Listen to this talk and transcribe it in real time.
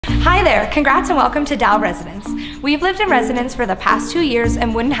Hi there, congrats and welcome to Dal Residence. We've lived in residence for the past 2 years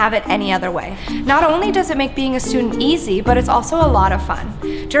and wouldn't have it any other way. Not only does it make being a student easy, but it's also a lot of fun.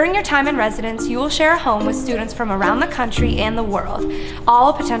 During your time in residence, you will share a home with students from around the country and the world,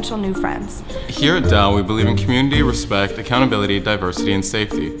 all potential new friends. Here at Dal, we believe in community, respect, accountability, diversity, and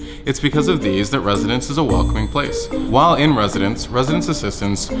safety. It's because of these that residence is a welcoming place. While in residence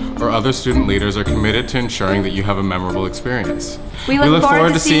assistants or other student leaders are committed to ensuring that you have a memorable experience. We look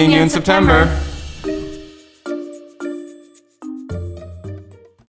forward to seeing you in September.